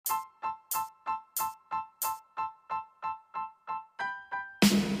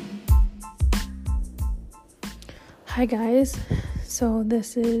Hi guys, so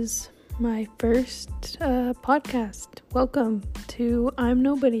this is my first podcast. Welcome to I'm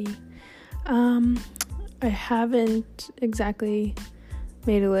Nobody. I haven't exactly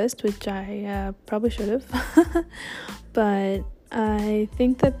made a list, which I probably should have, but I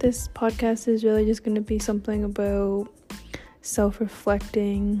think that this podcast is really just going to be something about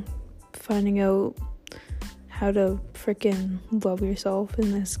self-reflecting, finding out how to freaking love yourself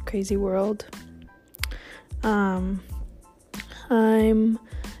in this crazy world. I'm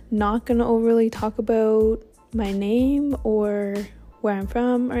not gonna overly talk about my name or where I'm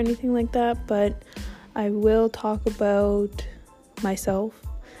from or anything like that, but I will talk about myself.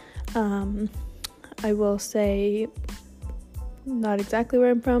 I will say not exactly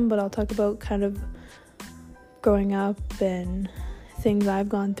where I'm from, but I'll talk about kind of growing up and things I've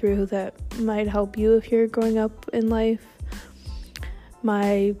gone through that might help you if you're growing up in life.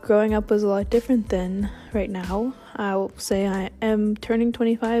 My growing up was a lot different than right now. I'll say I am turning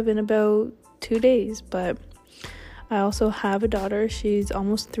 25 in about 2 days, but I also have a daughter. She's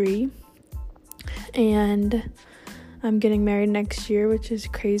almost 3, and I'm getting married next year, which is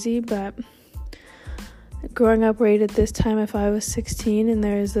crazy, but growing up right at this time, if I was 16 and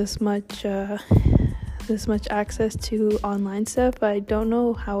there's this much access to online stuff, I don't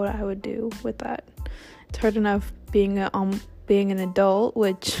know how I would do with that. It's hard enough being an adult,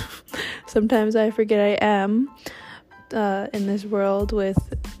 which sometimes I forget I am, in this world with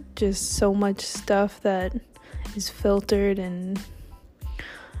just so much stuff that is filtered and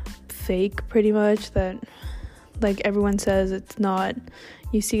fake pretty much, that like everyone says it's not.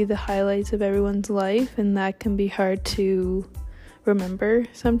 You see the highlights of everyone's life, and that can be hard to remember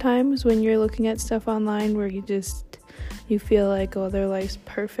sometimes when you're looking at stuff online where you feel like, oh, their life's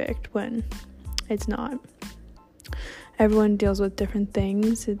perfect, when it's not. Everyone deals with different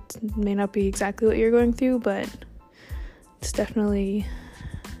things. It may not be exactly what you're going through, but it's definitely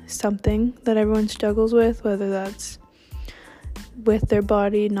something that everyone struggles with, whether that's with their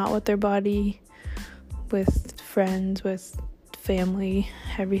body, not with their body, with friends, with family,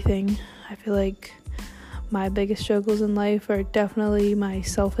 everything. I feel like my biggest struggles in life are definitely my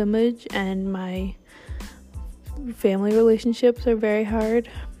self-image, and my family relationships are very hard.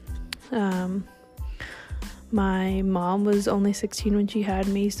 My mom was only 16 when she had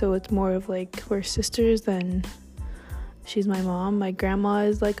me, so it's more of like we're sisters than she's my mom. My grandma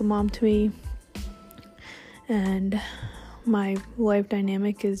is like a mom to me, and my life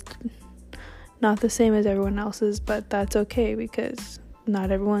dynamic is not the same as everyone else's, but that's okay because not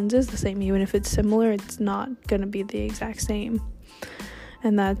everyone's is the same. Even if it's similar, it's not gonna be the exact same,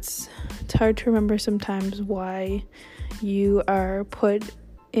 and it's hard to remember sometimes why you are put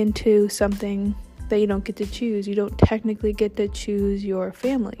into something that you don't get to choose. You don't technically get to choose your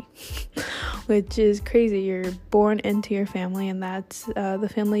family, which is crazy. You're born into your family, and that's the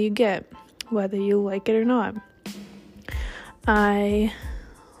family you get, whether you like it or not. I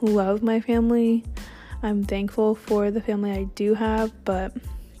love my family. I'm thankful for the family I do have, but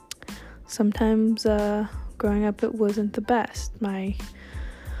sometimes growing up it wasn't the best. My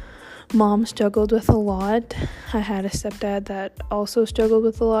mom struggled with a lot. I had a stepdad that also struggled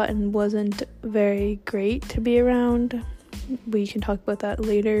with a lot and wasn't very great to be around. We can talk about that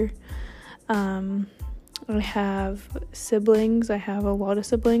later. I have siblings. I have a lot of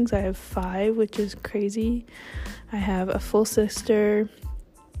siblings. I have 5, which is crazy. I have a full sister,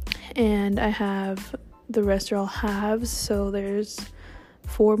 and I have the rest are all halves, so there's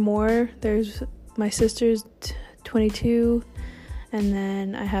 4 more. There's my sister's 22, and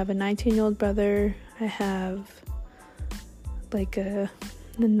then I have a 19-year-old brother. I have like a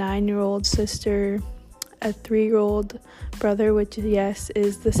 9-year-old sister, a 3-year-old brother, which yes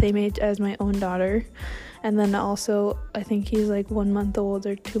is the same age as my own daughter, and then also I think he's like 1 month old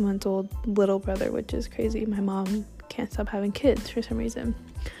or 2 months old little brother, which is crazy. My mom can't stop having kids for some reason,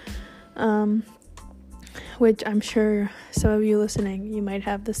 which I'm sure some of you listening, you might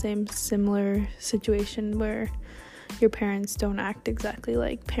have the similar situation where your parents don't act exactly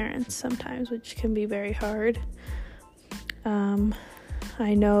like parents sometimes, which can be very hard.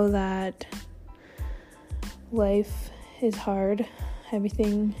 I know that life is hard.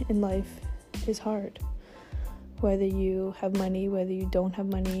 Everything in life is hard. Whether you have money, whether you don't have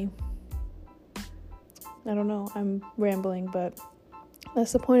money. I don't know, I'm rambling, but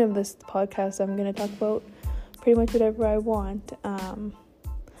that's the point of this podcast. I'm going to talk about pretty much whatever I want.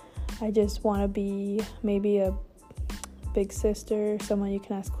 I just want to be maybe a big sister, someone you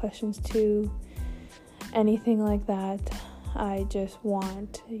can ask questions to, anything like that. I just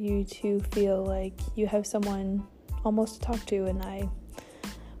want you to feel like you have someone almost to talk to, and I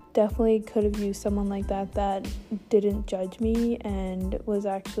definitely could have used someone like that didn't judge me and was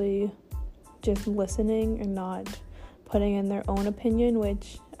actually just listening and not putting in their own opinion,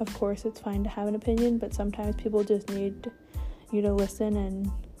 which of course it's fine to have an opinion, but sometimes people just need you to listen and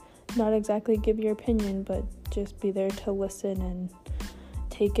not exactly give your opinion, but just be there to listen and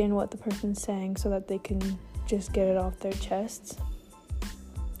take in what the person's saying so that they can just get it off their chests.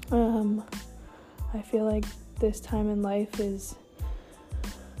 I feel like this time in life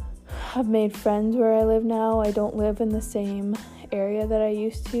I've made friends where I live now. I don't live in the same area that I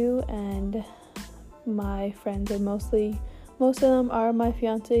used to, and my friends are most of them are my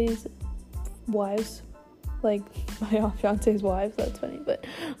fiance's wives. Like, my fiance's wives, that's funny, but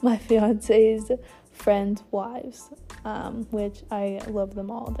my fiance's friends' wives, which I love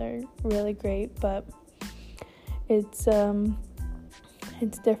them all. They're really great, but it's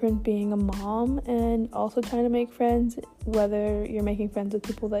different being a mom and also trying to make friends, whether you're making friends with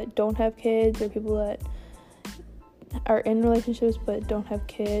people that don't have kids or people that are in relationships but don't have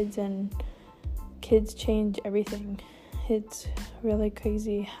kids, and kids change everything. It's really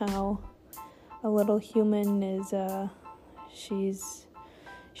crazy how a little human is, she's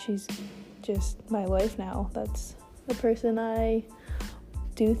just my life now. That's the person I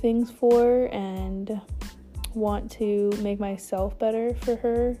do things for and want to make myself better for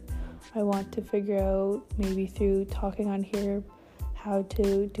her. I want to figure out, maybe through talking on here, how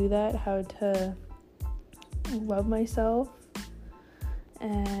to do that, how to love myself.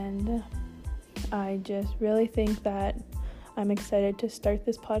 And I just really think that I'm excited to start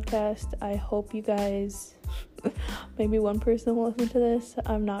this podcast. I hope you guys, maybe one person will listen to this.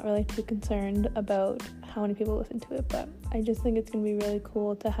 I'm not really too concerned about how many people listen to it, but I just think it's going to be really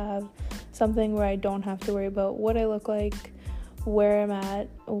cool to have something where I don't have to worry about what I look like, where I'm at,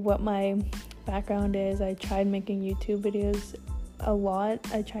 what my background is. I tried making YouTube videos a lot.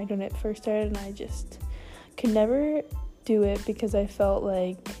 I tried when it first started, and I just could never do it because I felt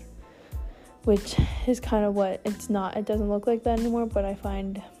like, which is kind of what it doesn't look like that anymore, but I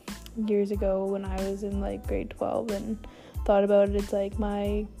find years ago when I was in like grade 12 and thought about it, it's like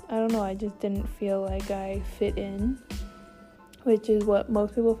I don't know, I just didn't feel like I fit in, which is what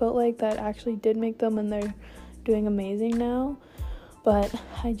most people felt like that actually did make them, and they're doing amazing now. But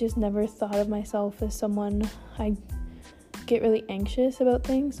I just never thought of myself as someone, I get really anxious about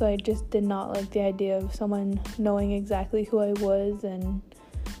things, so I just did not like the idea of someone knowing exactly who I was and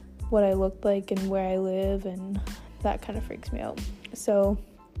what I looked like and where I live, and that kind of freaks me out. So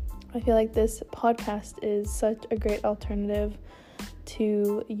I feel like this podcast is such a great alternative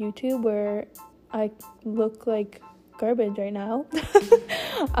to YouTube, where I look like garbage right now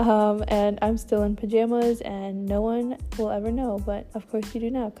and I'm still in pajamas and no one will ever know, but of course you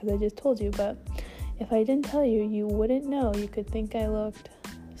do now because I just told you. But if I didn't tell you, you wouldn't know. You could think I looked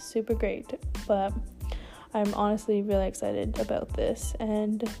super great, but I'm honestly really excited about this,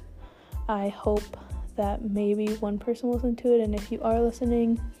 and I hope that maybe one person will listen to it. And if you are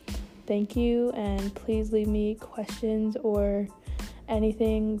listening, thank you, and please leave me questions or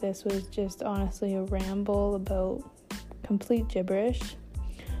anything. This was just honestly a ramble about complete gibberish,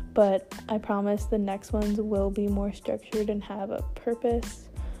 but I promise the next ones will be more structured and have a purpose.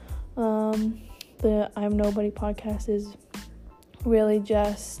 The I'm Nobody podcast is really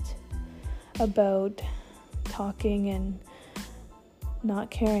just about talking and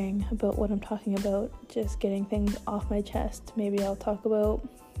not caring about what I'm talking about, just getting things off my chest. Maybe I'll talk about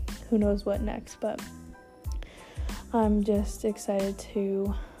who knows what next, but I'm just excited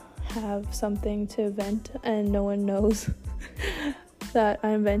to have something to vent, and no one knows that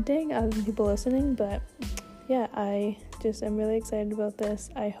I'm venting other than people listening. But yeah, I just am really excited about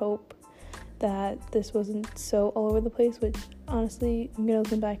this. I hope that this wasn't so all over the place, which honestly I'm gonna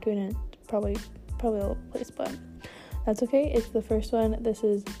listen back to it and it's probably all over the place, but that's okay. It's the first one. This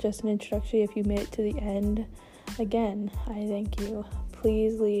is just an introductory. If you made it to the end, again, I thank you.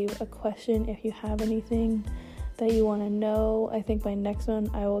 Please leave a question if you have anything that you want to know. I think my next one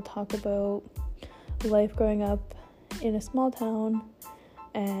I will talk about life growing up in a small town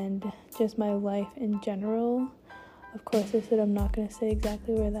and just my life in general. Of course, I said I'm not going to say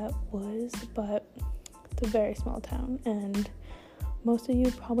exactly where that was, but it's a very small town, and most of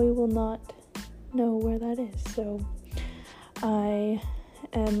you probably will not know where that is. So I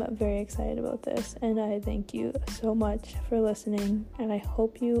am very excited about this, and I thank you so much for listening, and I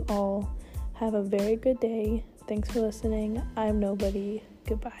hope you all have a very good day. Thanks for listening. I'm Nobody.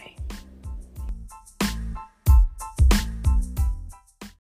 Goodbye.